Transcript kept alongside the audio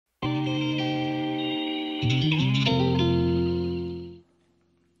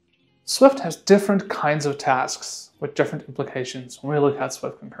Swift has different kinds of tasks with different implications when we look at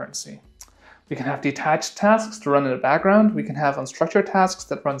Swift concurrency. We can have detached tasks to run in the background. We can have unstructured tasks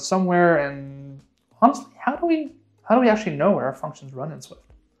that run somewhere. And honestly, how do we actually know where our functions run in Swift?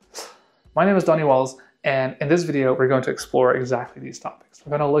 My name is Donnie Walls, and in this video, we're going to explore exactly these topics.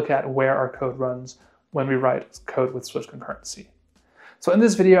 We're going to look at where our code runs when we write code with Swift concurrency. So in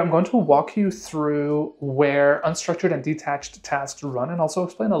this video, I'm going to walk you through where unstructured and detached tasks run and also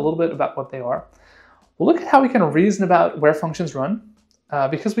explain a little bit about what they are. We'll look at how we can reason about where functions run,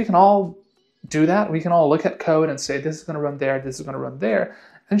 because we can all do that. We can all look at code and say, this is going to run there, this is going to run there,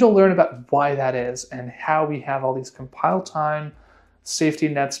 and you'll learn about why that is and how we have all these compile time safety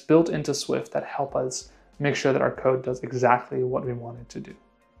nets built into Swift that help us make sure that our code does exactly what we want it to do.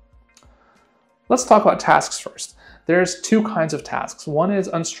 Let's talk about tasks first. There's two kinds of tasks. One is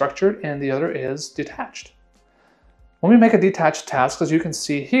unstructured and the other is detached. When we make a detached task, as you can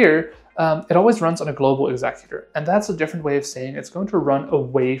see here, it always runs on a global executor. And that's a different way of saying it's going to run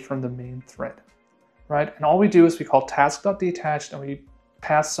away from the main thread, right? And all we do is we call task.detached and we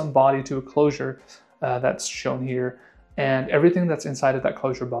pass some body to a closure that's shown here. And everything that's inside of that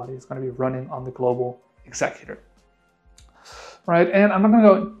closure body is going to be running on the global executor. Right, and I'm not going to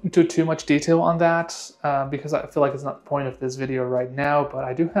go into too much detail on that because I feel like it's not the point of this video right now, but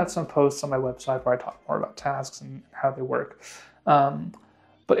I do have some posts on my website where I talk more about tasks and how they work.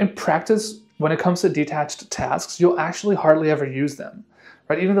 But in practice, when it comes to detached tasks, you'll actually hardly ever use them.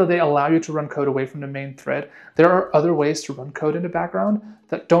 Right? Even though they allow you to run code away from the main thread, there are other ways to run code in the background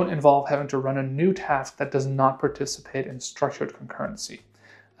that don't involve having to run a new task that does not participate in structured concurrency.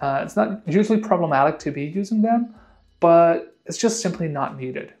 It's not usually problematic to be using them, but it's just simply not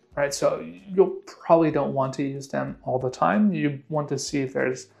needed, right? So you probably don't want to use them all the time. You want to see if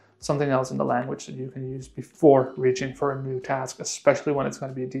there's something else in the language that you can use before reaching for a new task, especially when it's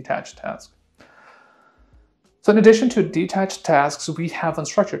going to be a detached task. So in addition to detached tasks, we have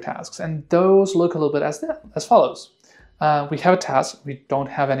unstructured tasks, and those look a little bit as follows. We have a task. We don't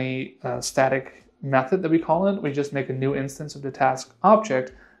have any static method that we call it. We just make a new instance of the task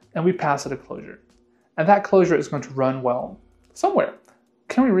object, and we pass it a closure. And that closure is going to run, well, somewhere.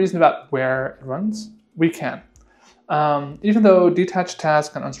 Can we reason about where it runs? We can. Even though detached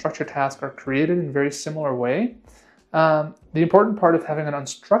tasks and unstructured tasks are created in a very similar way, the important part of having an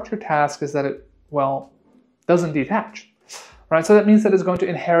unstructured task is that it, well, doesn't detach. Right? So that means that it's going to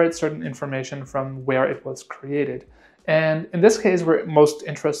inherit certain information from where it was created. And in this case, we're most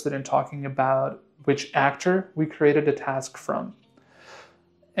interested in talking about which actor we created a task from.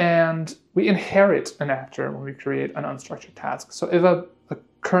 And we inherit an actor when we create an unstructured task. So if a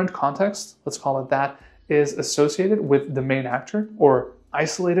current context, let's call it that, is associated with the main actor or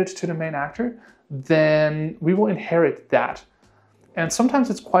isolated to the main actor, then we will inherit that. And sometimes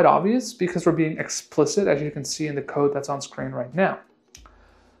it's quite obvious because we're being explicit, as you can see in the code that's on screen right now.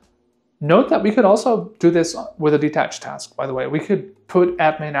 Note that we could also do this with a detached task, by the way. We could put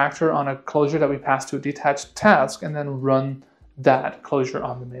 @main_actor on a closure that we pass to a detached task and then run that closure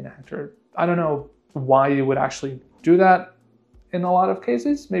on the main actor. I don't know why you would actually do that in a lot of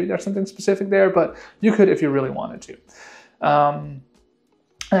cases. Maybe there's something specific there, but you could if you really wanted to.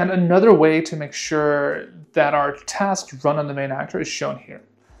 And another way to make sure that our tasks run on the main actor is shown here,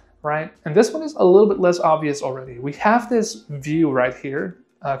 right? And this one is a little bit less obvious already. We have this view right here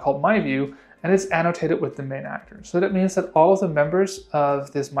called myView, and it's annotated with the main actor. So that means that all of the members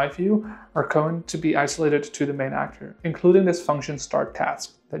of this myView are going to be isolated to the main actor, including this function start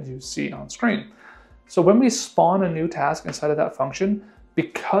task that you see on screen. So when we spawn a new task inside of that function,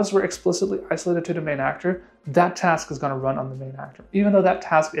 because we're explicitly isolated to the main actor, that task is going to run on the main actor, even though that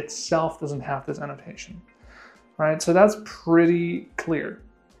task itself doesn't have this annotation. Right? So that's pretty clear.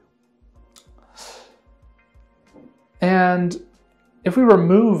 And if we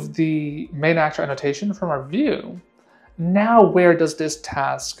remove the main actor annotation from our view, now where does this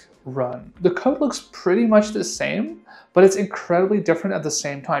task run? The code looks pretty much the same, but it's incredibly different at the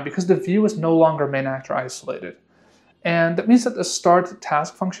same time because the view is no longer main actor isolated. And that means that the start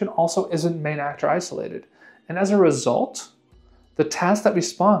task function also isn't main actor isolated. And as a result, the task that we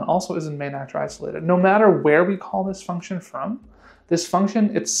spawn also isn't main actor isolated. No matter where we call this function from, this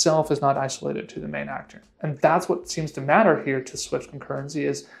function itself is not isolated to the main actor. And that's what seems to matter here to Swift concurrency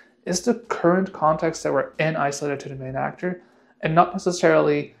is the current context that we're in isolated to the main actor, and not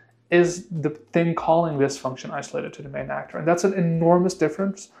necessarily is the thing calling this function isolated to the main actor. And that's an enormous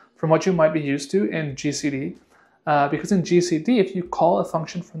difference from what you might be used to in GCD. Because in GCD, if you call a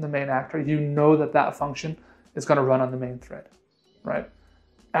function from the main actor, you know that that function is going to run on the main thread, right?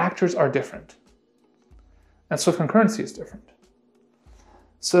 Actors are different. and Swift concurrency is different.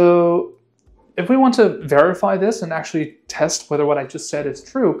 So if we want to verify this and actually test whether what I just said is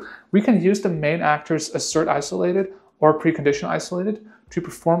true, we can use the main actor's assert isolated or precondition isolated to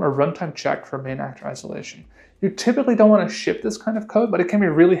perform a runtime check for main actor isolation. You typically don't want to ship this kind of code, but it can be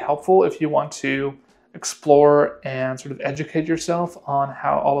really helpful if you want to explore and sort of educate yourself on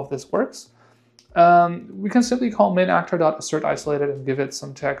how all of this works. We can simply call main actor.assert isolated and give it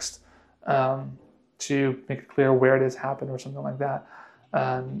some text to make it clear where it has happened or something like that.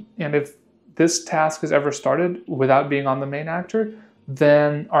 And if this task is ever started without being on the main actor,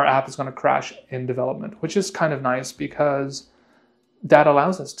 then our app is going to crash in development, which is kind of nice because that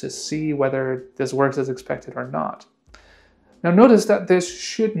allows us to see whether this works as expected or not. Now notice that this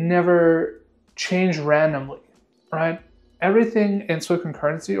should never change randomly, right? Everything in Swift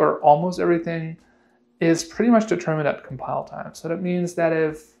concurrency, or almost everything, is pretty much determined at compile time. So that means that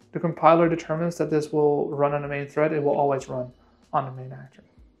if the compiler determines that this will run on the main thread, it will always run on the main actor,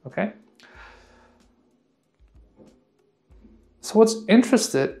 okay? So what's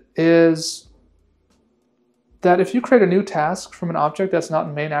interesting is that if you create a new task from an object that's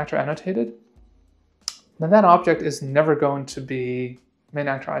not main actor annotated, then that object is never going to be main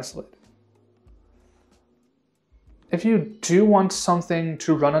actor isolated. If you do want something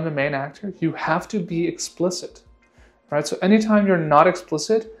to run on the main actor, you have to be explicit, right? So anytime you're not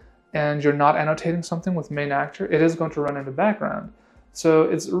explicit and you're not annotating something with main actor, it is going to run in the background. So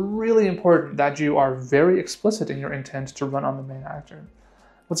it's really important that you are very explicit in your intent to run on the main actor.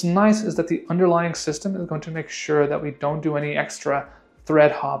 What's nice is that the underlying system is going to make sure that we don't do any extra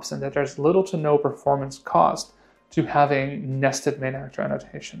thread hops and that there's little to no performance cost to having nested main actor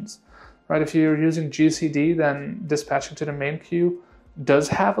annotations. Right? If you're using GCD, then dispatching to the main queue does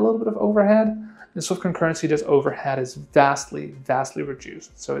have a little bit of overhead. In Swift concurrency, this overhead is vastly, vastly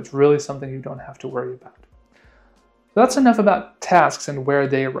reduced. So it's really something you don't have to worry about. That's enough about tasks and where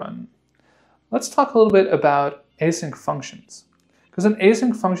they run. Let's talk a little bit about async functions. Because an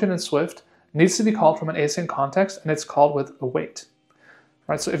async function in Swift needs to be called from an async context, and it's called with await.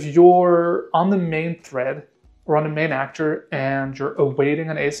 Right? So if you're on the main thread or on the main actor and you're awaiting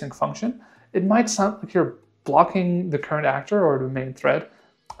an async function, it might sound like you're blocking the current actor or the main thread,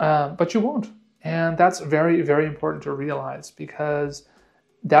 but you won't. And that's very, very important to realize, because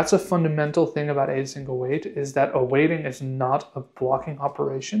that's a fundamental thing about async await, is that awaiting is not a blocking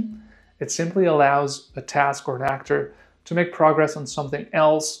operation. It simply allows a task or an actor to make progress on something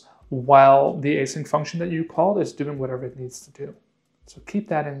else while the async function that you called is doing whatever it needs to do. So keep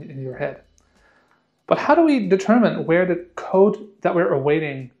that in your head. But how do we determine where the code that we're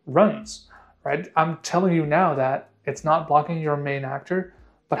awaiting runs, right? I'm telling you now that it's not blocking your main actor,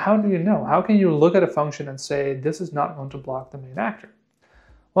 but how do you know? How can you look at a function and say, this is not going to block the main actor?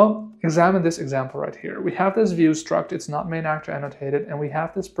 Well, examine this example right here. We have this view struct, it's not main actor annotated, and we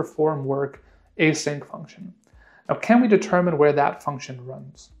have this perform work async function. Now, can we determine where that function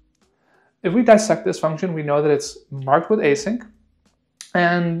runs? If we dissect this function, we know that it's marked with async,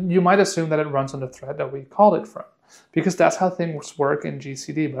 and you might assume that it runs on the thread that we called it from, because that's how things work in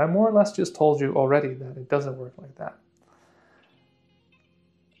GCD, but I more or less just told you already that it doesn't work like that.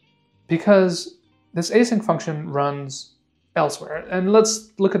 Because this async function runs elsewhere. And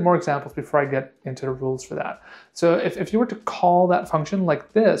let's look at more examples before I get into the rules for that. So if you were to call that function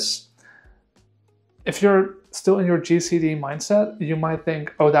like this, if you're still in your GCD mindset, you might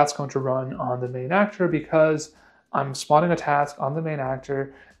think, oh, that's going to run on the main actor because I'm spawning a task on the main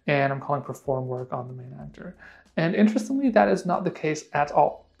actor and I'm calling perform work on the main actor. And interestingly, that is not the case at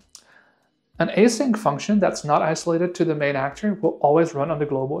all. An async function that's not isolated to the main actor will always run on the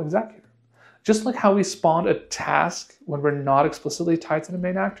global executor. Just like how we spawned a task when we're not explicitly tied to the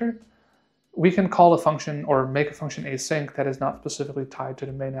main actor, we can call a function or make a function async that is not specifically tied to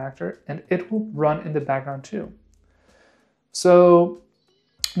the main actor, and it will run in the background too. So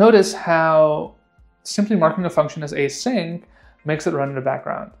notice how simply marking a function as async makes it run in the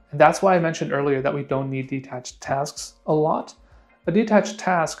background. And that's why I mentioned earlier that we don't need detached tasks a lot. A detached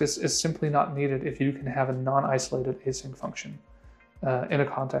task is simply not needed if you can have a non-isolated async function in a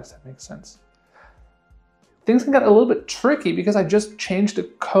context that makes sense. Things can get a little bit tricky because I just changed the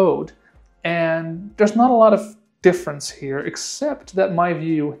code and there's not a lot of difference here except that my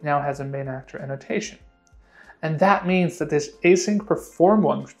view now has a main actor annotation. And that means that this async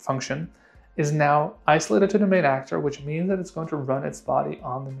perform function is now isolated to the main actor, which means that it's going to run its body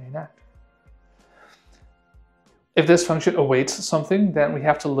on the main actor. If this function awaits something, then we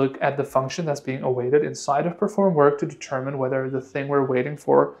have to look at the function that's being awaited inside of perform work to determine whether the thing we're waiting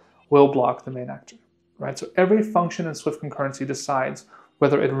for will block the main actor. Right? So every function in Swift concurrency decides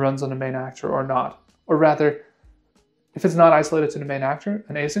whether it runs on the main actor or not, or rather, If it's not isolated to the main actor,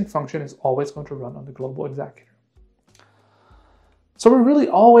 an async function is always going to run on the global executor. So we're really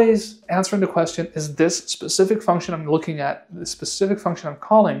always answering the question, is this specific function I'm looking at, the specific function I'm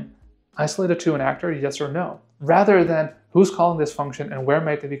calling, isolated to an actor, yes or no? Rather than who's calling this function and where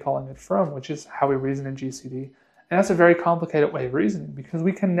might they be calling it from, which is how we reason in GCD. And that's a very complicated way of reasoning because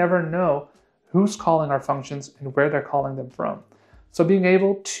we can never know who's calling our functions and where they're calling them from. So being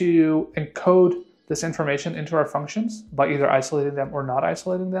able to encode this information into our functions by either isolating them or not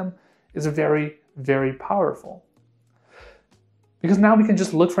isolating them is very, very powerful. Because now we can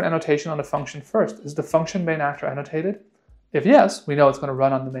just look for an annotation on the function first. Is the function main actor annotated? If yes, we know it's going to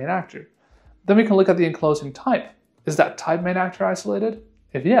run on the main actor. Then we can look at the enclosing type. Is that type main actor isolated?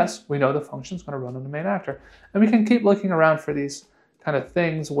 If yes, we know the function is going to run on the main actor. And we can keep looking around for these kind of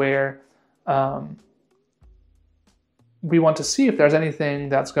things where we want to see if there's anything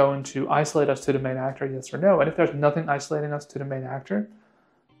that's going to isolate us to the main actor, yes or no. And if there's nothing isolating us to the main actor,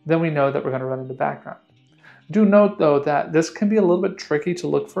 then we know that we're going to run in the background. Do note, though, that this can be a little bit tricky to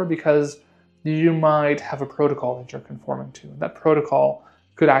look for because you might have a protocol that you're conforming to. That protocol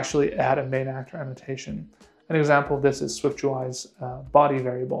could actually add a main actor annotation. An example of this is SwiftUI's body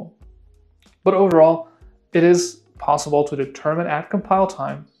variable. But overall, it is possible to determine at compile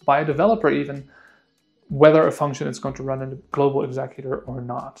time, by a developer even, whether a function is going to run in the global executor or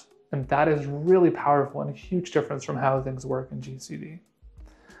not. And that is really powerful and a huge difference from how things work in GCD.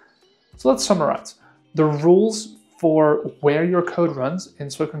 So let's summarize. The rules for where your code runs in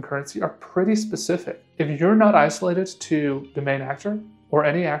Swift Concurrency are pretty specific. If you're not isolated to the main actor or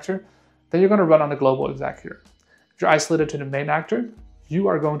any actor, then you're going to run on the global executor. If you're isolated to the main actor, you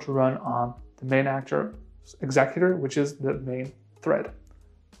are going to run on the main actor executor, which is the main thread.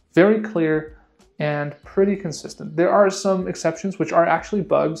 Very clear and pretty consistent. There are some exceptions which are actually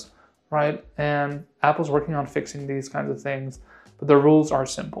bugs, right? And Apple's working on fixing these kinds of things, but the rules are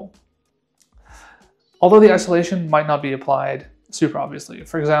simple. Although the isolation might not be applied super obviously.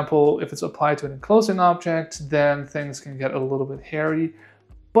 For example, if it's applied to an enclosing object, then things can get a little bit hairy,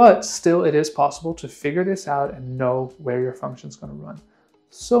 but still it is possible to figure this out and know where your function is going to run.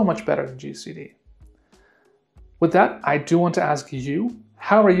 So much better than GCD. With that, I do want to ask you,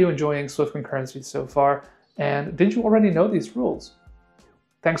 how are you enjoying Swift Concurrency so far? And did you already know these rules?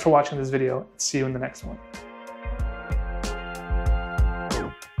 Thanks for watching this video. See you in the next one.